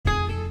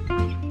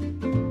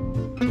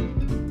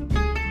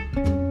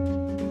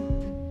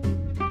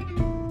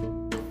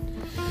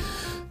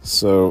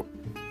So,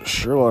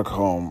 Sherlock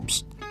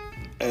Holmes,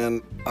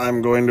 and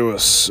I'm going to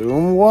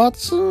assume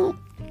Watson?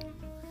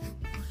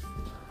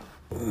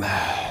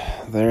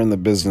 They're in the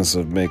business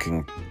of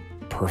making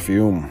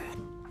perfume.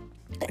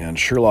 And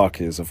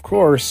Sherlock is, of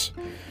course,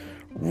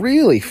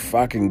 really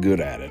fucking good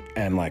at it,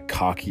 and, like,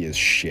 cocky as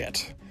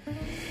shit.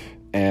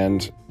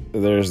 And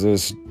there's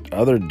this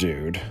other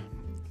dude,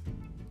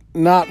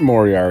 not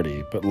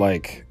Moriarty, but,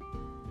 like,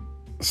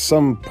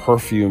 some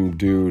perfume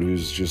dude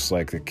who's just,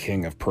 like, the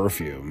king of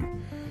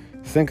perfume.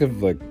 Think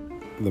of, like,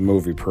 the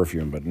movie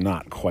Perfume, but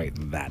not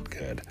quite that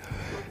good,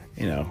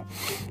 you know.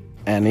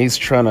 And he's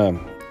trying to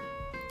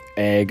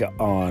egg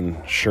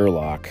on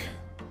Sherlock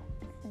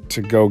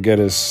to go get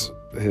his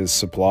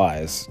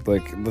supplies.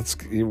 Like,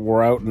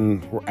 we're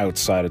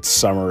outside, it's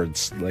summer,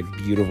 it's, like,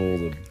 beautiful,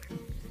 the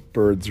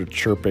birds are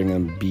chirping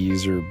and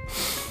bees are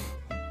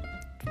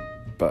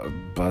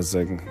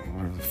buzzing,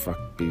 whatever the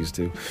fuck bees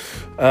do.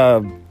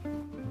 And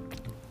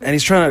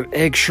he's trying to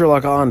egg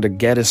Sherlock on to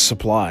get his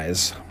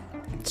supplies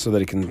so that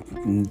he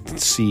can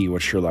see what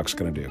Sherlock's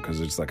going to do,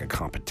 because it's like a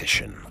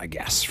competition, I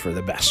guess, for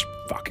the best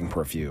fucking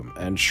perfume.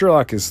 And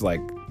Sherlock is, like,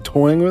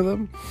 toying with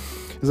him.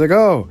 He's like,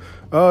 oh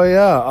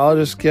yeah, I'll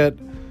get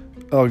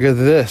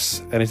this.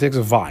 And he takes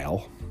a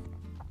vial,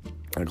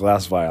 a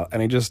glass vial,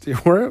 and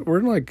we're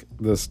in, like,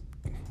 this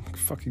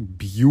fucking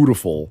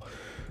beautiful,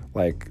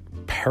 like,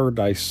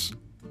 paradise,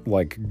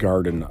 like,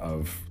 garden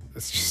of,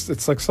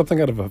 it's like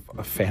something out of a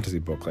fantasy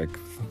book. Like,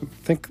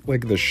 think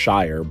like The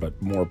Shire,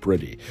 but more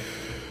pretty.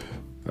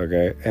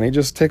 Okay, and he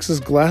just takes his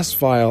glass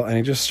vial and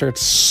he just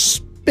starts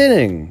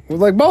spinning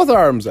with, like, both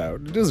arms out.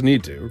 He doesn't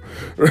need to,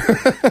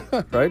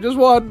 right? Just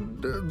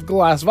one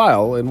glass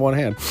vial in one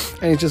hand,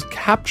 and he's just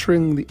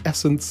capturing the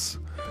essence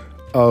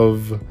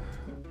of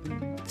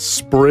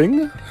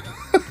spring,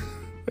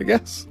 I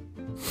guess.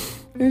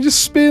 And he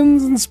just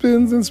spins and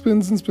spins and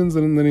spins and spins,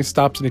 and then he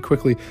stops and he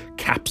quickly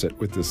caps it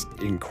with this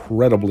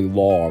incredibly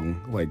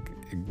long, like,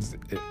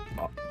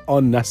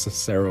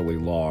 unnecessarily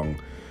long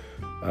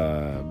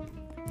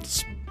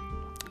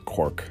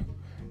cork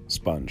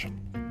sponge.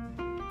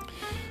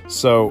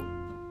 So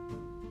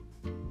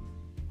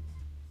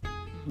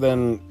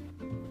then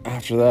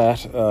after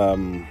that, oh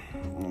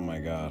my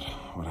god,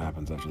 what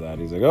happens after that?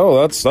 He's like,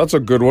 oh, that's a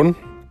good one.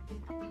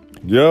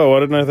 Yeah, why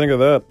didn't I think of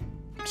that?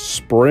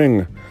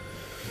 Spring.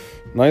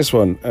 Nice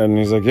one. And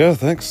he's like, yeah,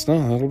 thanks. No,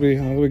 that'll be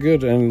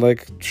good. And,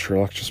 like,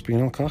 Sherlock just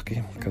being all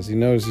cocky because he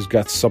knows he's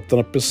got something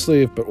up his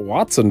sleeve, but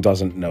Watson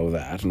doesn't know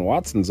that, and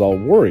Watson's all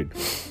worried.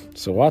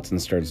 So Watson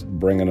starts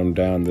bringing him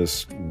down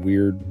this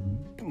weird,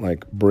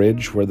 like,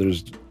 bridge where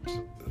there's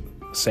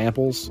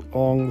samples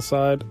along the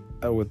side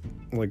with,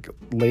 like,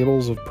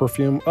 labels of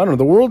perfume. I don't know.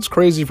 The world's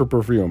crazy for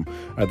perfume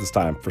at this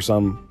time. For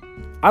some,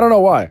 I don't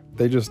know why.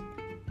 They just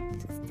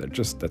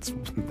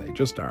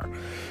are.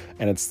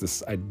 And it's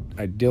this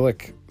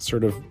idyllic,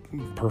 sort of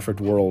perfect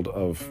world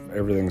of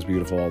everything's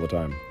beautiful all the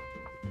time.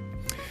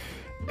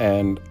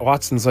 And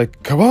Watson's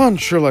like, come on,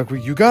 Sherlock,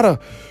 you gotta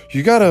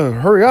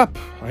hurry up,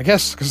 I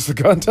guess, because the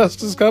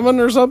contest is coming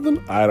or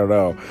something. I don't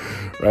know,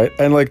 right?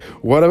 And, like,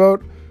 what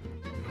about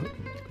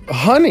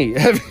honey?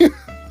 Have you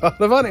thought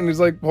of honey? And he's,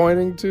 like,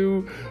 pointing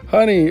to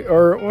honey,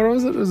 or what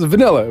was it? It was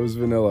vanilla. I was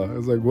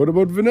like, what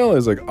about vanilla?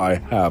 He's like, I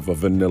have a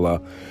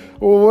vanilla.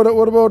 Well,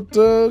 what about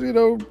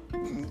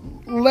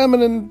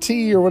lemon and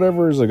tea or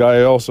whatever? He's like,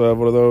 I also have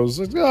one of those.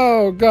 Like,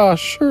 oh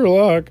gosh,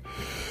 Sherlock.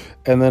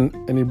 And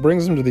he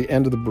brings him to the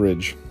end of the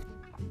bridge,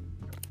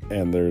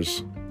 and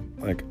there's,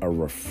 like, a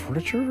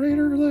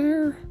refrigerator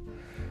there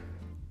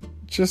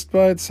just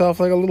by itself,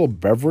 like a little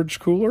beverage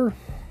cooler.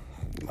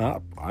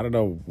 I don't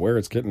know where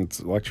it's getting its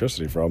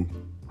electricity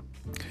from.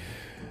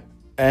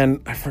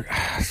 And I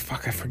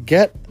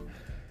forget.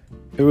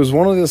 It was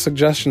one of the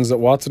suggestions that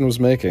Watson was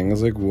making. It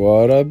was like,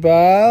 what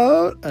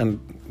about? And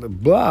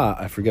blah,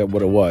 I forget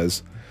what it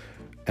was.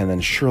 And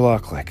then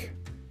Sherlock, like,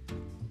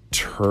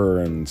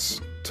 turns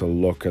to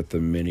look at the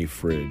mini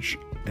fridge,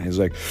 and he's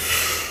like,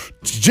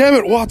 damn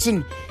it,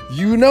 Watson,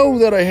 you know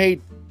that I hate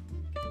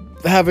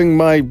having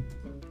my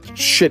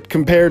shit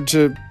compared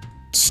to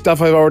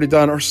stuff I've already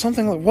done, or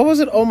something like, what was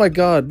it? Oh my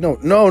god, no,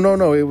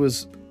 it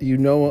was,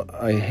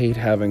 I hate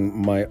having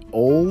my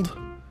old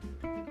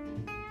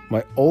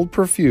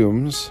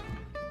perfumes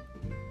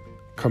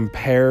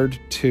compared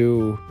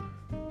to,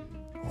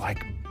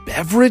 like,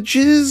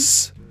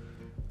 beverages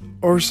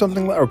or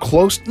something, or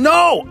close.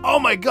 No! Oh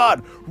my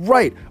god!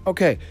 Right.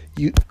 Okay.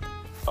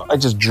 I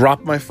just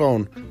dropped my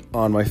phone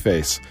on my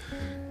face.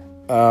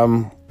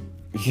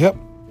 Yep.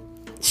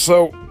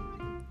 So,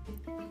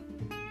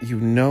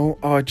 oh,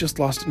 I just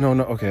lost it. No.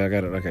 Okay, I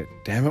got it. Okay.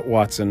 Damn it,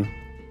 Watson.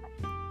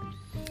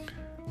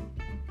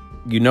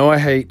 I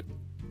hate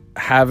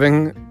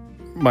having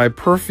my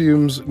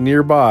perfumes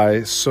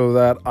nearby so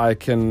that I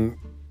can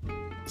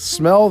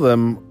smell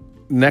them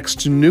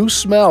next to new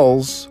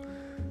smells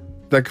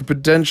that could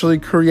potentially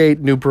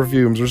create new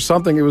perfumes or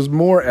something. It was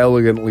more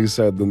elegantly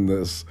said than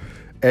this.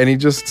 And he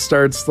just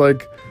starts,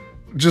 like,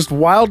 just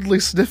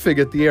wildly sniffing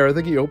at the air. I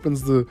think he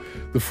opens the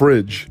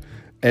fridge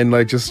and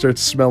like just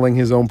starts smelling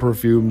his own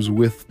perfumes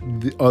with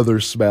the other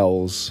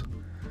smells.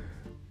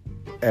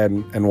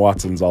 And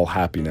Watson's all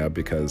happy now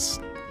because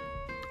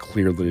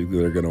clearly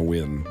they're going to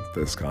win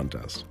this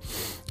contest.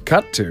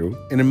 Cut to,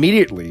 and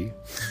immediately,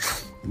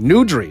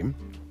 new dream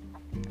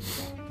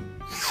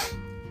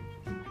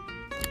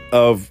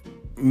of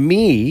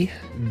me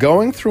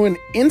going through an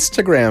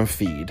Instagram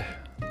feed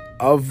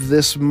of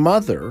this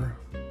mother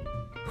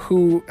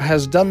who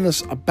has done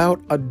this about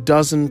a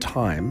dozen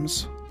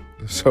times.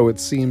 So it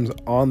seems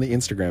on the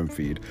Instagram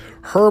feed.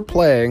 Her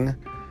playing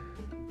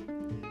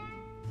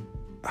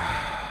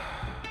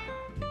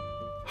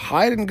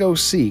hide and go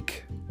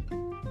seek.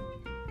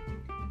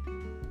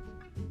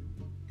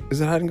 Is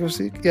it hide and go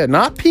seek? Yeah,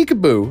 not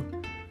peekaboo.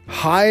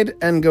 Hide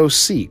and go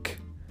seek.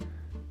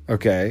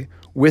 Okay.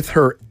 With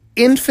her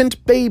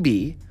infant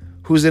baby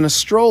who's in a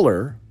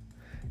stroller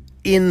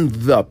in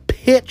the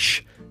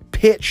pitch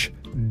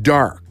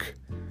dark.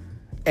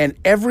 And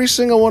every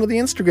single one of the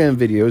Instagram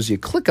videos, you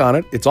click on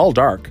it, it's all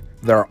dark.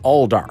 They're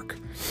all dark,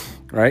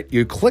 right?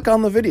 You click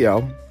on the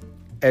video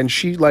and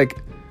she like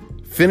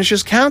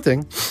finishes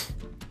counting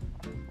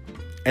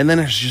and then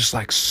it's just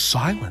like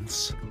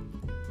silence.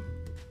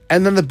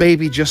 And then the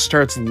baby just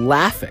starts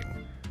laughing.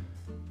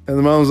 And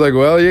the mom's like,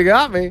 well, you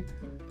got me.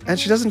 And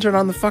she doesn't turn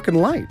on the fucking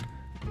light.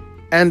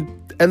 And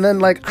then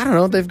like, I don't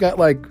know, they've got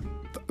like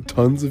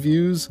tons of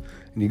views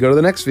and you go to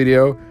the next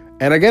video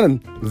and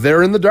again,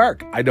 they're in the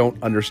dark. I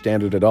don't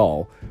understand it at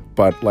all,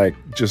 but like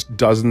just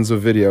dozens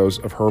of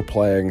videos of her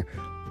playing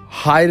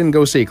hide and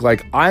go seek.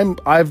 Like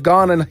I've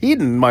gone and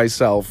hidden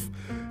myself.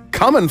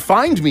 Come and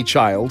find me,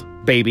 child,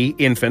 baby,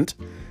 infant,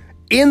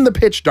 in the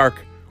pitch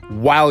dark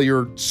while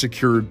you're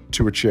secured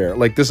to a chair.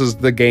 Like this is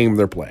the game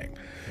they're playing.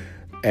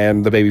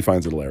 And the baby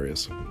finds it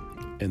hilarious.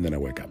 And then I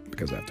wake up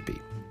because I have to pee.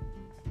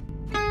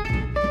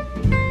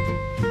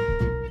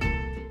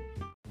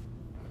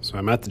 So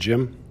I'm at the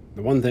gym.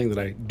 The one thing that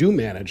I do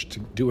manage to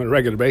do on a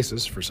regular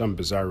basis for some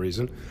bizarre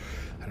reason,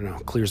 I don't know,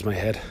 clears my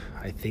head,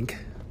 I think.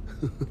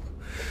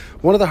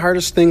 One of the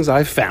hardest things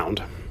I've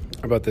found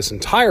about this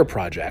entire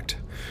project,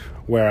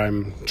 where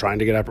I'm trying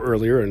to get up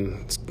earlier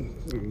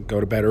and go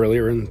to bed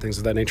earlier and things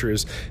of that nature,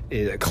 is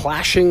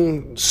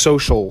clashing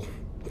social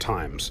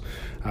times.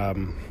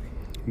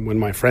 When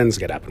my friends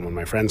get up and when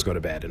my friends go to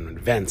bed and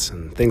events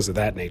and things of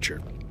that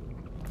nature.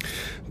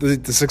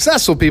 The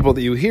successful people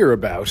that you hear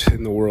about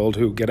in the world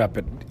who get up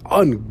at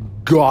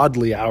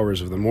ungodly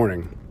hours of the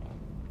morning,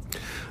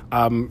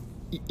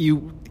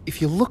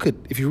 if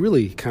you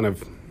really kind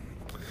of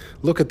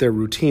look at their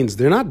routines,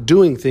 they're not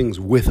doing things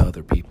with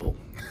other people.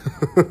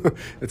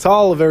 It's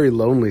all a very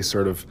lonely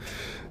sort of,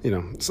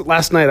 So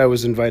last night I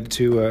was invited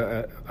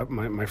to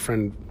my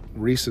friend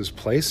Reese's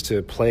place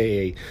to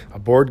play a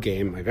board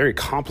game, a very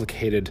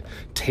complicated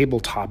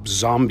tabletop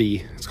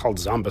zombie. It's called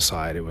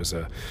Zombicide. It was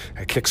a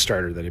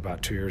Kickstarter that he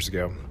bought 2 years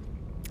ago.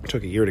 It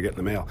took a year to get in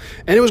the mail.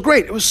 And it was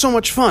great. It was so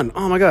much fun.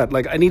 Oh my God.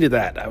 Like I needed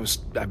that.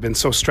 I've been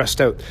so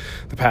stressed out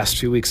the past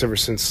few weeks ever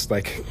since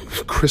like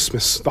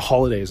Christmas, the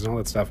holidays and all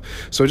that stuff.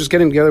 So just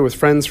getting together with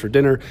friends for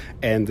dinner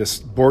and this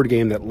board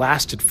game that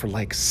lasted for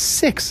like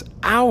 6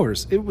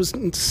 hours. It was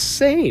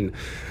insane.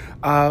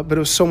 But it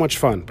was so much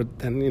fun. But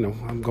then,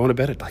 I'm going to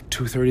bed at like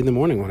 2:30 in the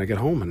morning when I get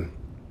home and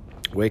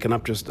waking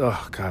up just,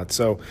 oh God.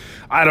 So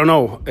I don't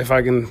know if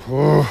I can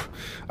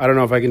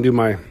do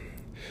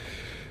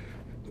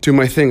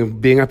my thing of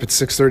being up at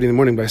 6:30 in the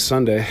morning by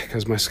Sunday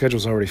because my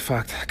schedule's already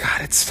fucked.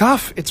 God, it's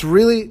tough. It's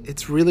really,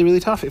 really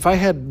tough. If I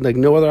had like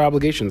no other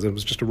obligations and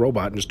was just a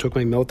robot and just took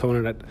my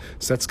melatonin at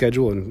set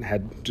schedule and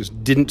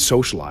didn't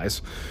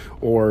socialize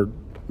or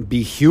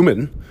be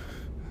human,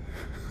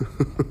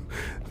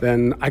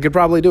 then I could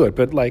probably do it.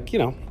 But what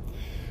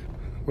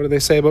do they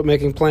say about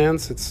making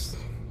plans? It's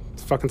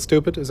fucking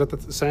stupid. Is that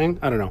the saying?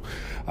 I don't know.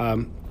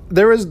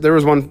 There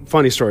was one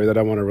funny story that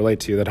I want to relate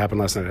to you that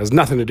happened last night. It has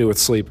nothing to do with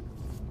sleep.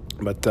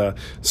 But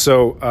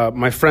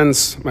my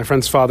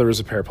friend's father is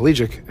a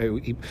paraplegic.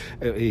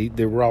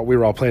 We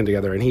were all playing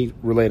together, and he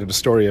related a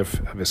story of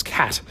his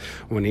cat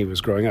when he was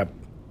growing up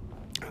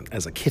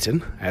as a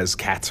kitten, as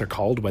cats are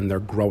called when they're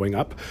growing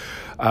up.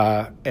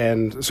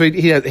 And so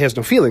he has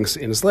no feelings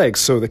in his legs.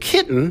 So the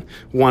kitten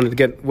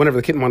whenever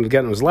the kitten wanted to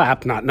get on his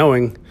lap, not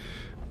knowing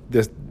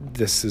this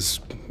is,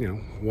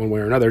 one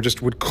way or another,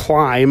 just would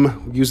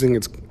climb using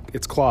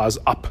its claws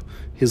up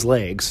his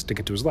legs to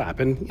get to his lap.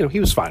 And, he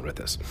was fine with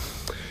this.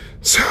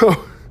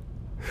 So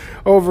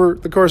over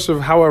the course of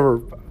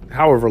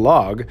however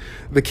long,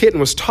 the kitten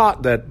was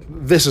taught that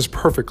this is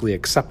perfectly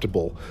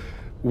acceptable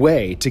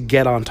way to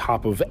get on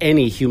top of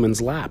any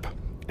human's lap.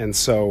 And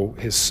so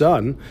his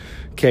son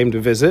came to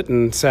visit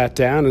and sat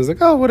down and was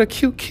like, oh, what a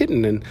cute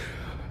kitten. And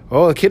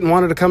the kitten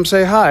wanted to come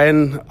say hi,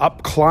 and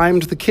up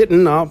climbed the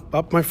kitten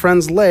up my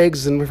friend's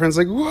legs, and my friend's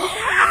like,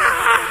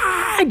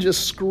 wah!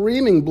 Just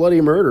screaming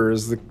bloody murder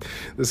as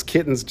this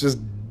kitten's just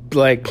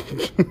like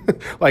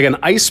like an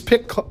ice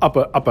pick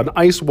up an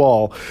ice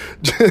wall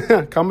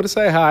coming to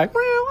say hi.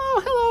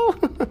 Oh,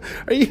 hello.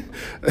 Are you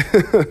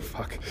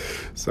fuck.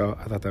 So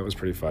I thought that was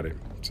pretty funny.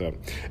 So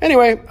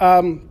anyway,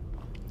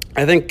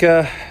 I think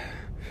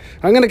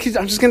I'm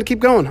just gonna keep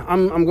going.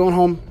 I'm going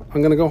home.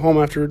 I'm gonna go home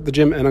after the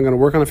gym, and I'm gonna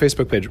work on a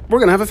Facebook page. We're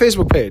gonna have a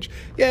Facebook page,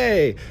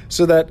 yay!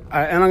 So that,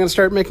 and I'm gonna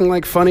start making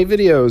like funny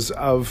videos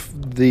of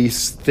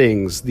these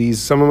things,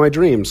 some of my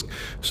dreams,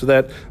 so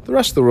that the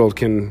rest of the world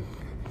can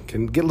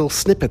get little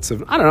snippets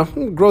of, I don't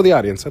know, grow the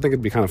audience. I think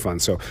it'd be kind of fun.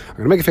 So I'm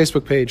gonna make a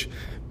Facebook page,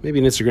 maybe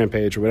an Instagram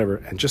page or whatever,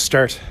 and just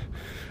start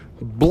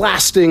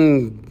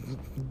blasting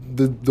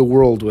the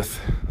world with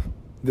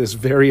this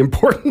very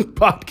important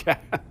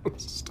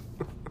podcast.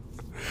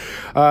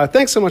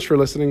 Thanks so much for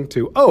listening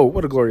to Oh,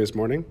 What a Glorious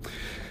Morning.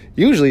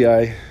 Usually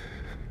I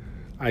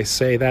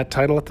say that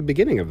title at the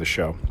beginning of the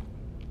show.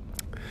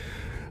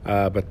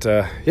 But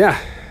yeah,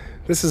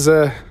 this is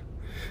it.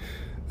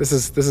 This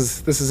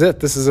is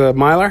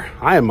Mylar.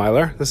 I am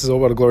Mylar. This is Oh,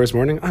 What a Glorious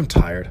Morning. I'm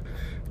tired.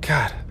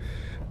 God.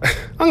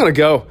 I'm going to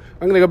go.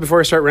 I'm going to go before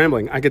I start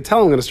rambling. I could tell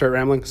I'm going to start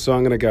rambling, so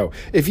I'm going to go.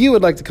 If you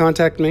would like to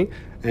contact me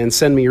and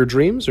send me your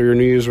dreams or your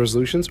New Year's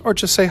resolutions, or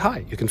just say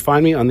hi, you can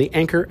find me on the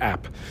Anchor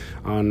app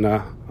on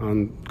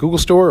Google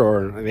Store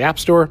or the App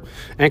Store.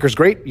 Anchor's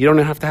great. You don't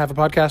have to have a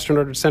podcast in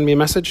order to send me a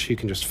message. You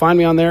can just find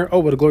me on there, Oh,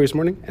 What a Glorious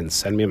Morning, and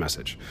send me a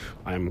message.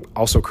 I'm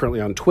also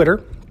currently on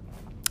Twitter.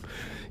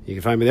 You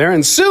can find me there.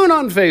 And soon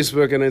on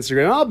Facebook and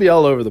Instagram. I'll be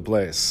all over the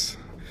place.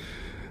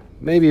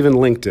 Maybe even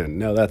LinkedIn.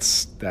 No,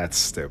 that's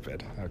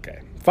stupid.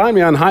 Okay. Find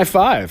me on High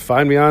Five.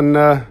 Find me on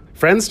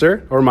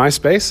Friendster or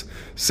MySpace,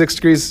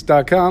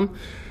 6degrees.com.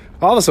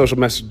 All the social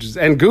messages.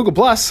 And Google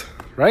Plus,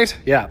 right?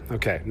 Yeah.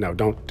 Okay. No,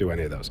 don't do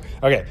any of those.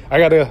 Okay. I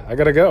gotta go.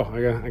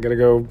 I gotta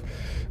go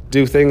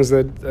do things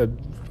that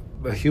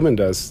a human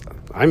does.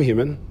 I'm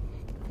human.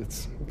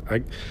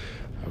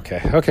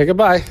 Okay.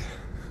 Goodbye.